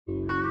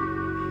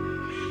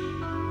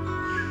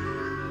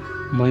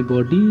My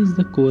body is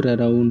the core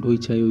around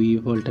which I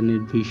weave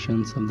alternate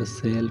visions of the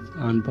self,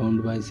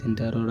 unbound by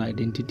gender or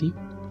identity.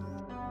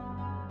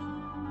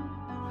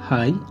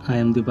 Hi, I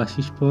am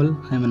Debashish.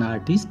 I am an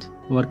artist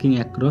working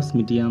across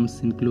mediums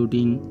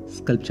including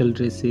sculptural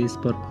dresses,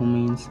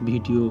 performance,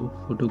 video,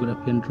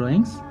 photography and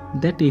drawings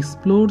that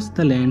explores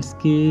the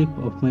landscape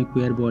of my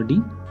queer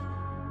body.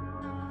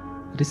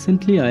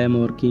 Recently I am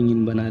working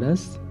in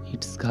Banaras,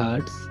 its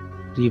ghats,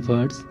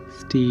 rivers,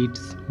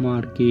 streets,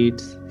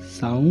 markets,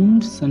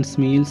 sounds and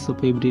smells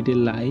of everyday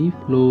life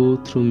flow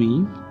through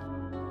me.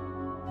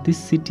 This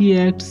city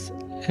acts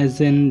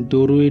as an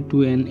doorway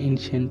to an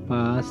ancient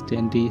past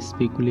and a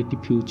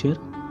speculative future.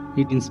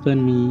 It inspires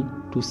me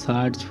to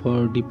search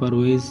for deeper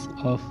ways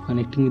of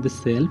connecting with the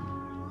self.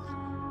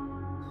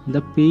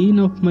 The pain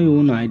of my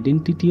own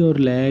identity or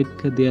lack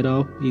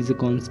thereof is a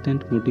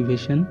constant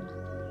motivation.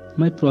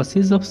 My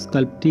process of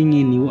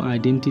sculpting a new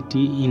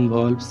identity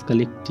involves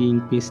collecting,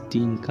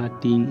 pasting,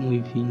 cutting,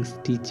 weaving,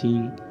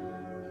 stitching,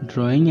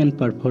 drawing and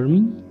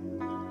performing.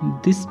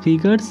 These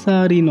figures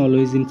are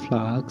always in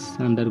flux,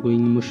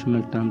 undergoing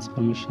emotional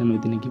transformation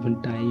within a given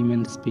time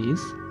and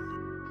space.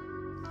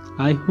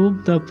 I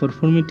hope the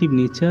performative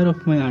nature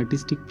of my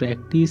artistic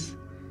practice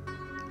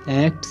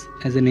acts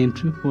as an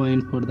entry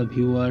point for the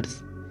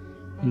viewers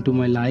into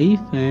my life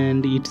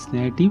and its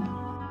narrative,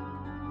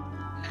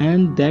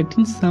 and that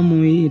in some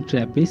way a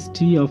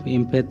tapestry of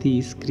empathy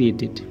is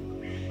created.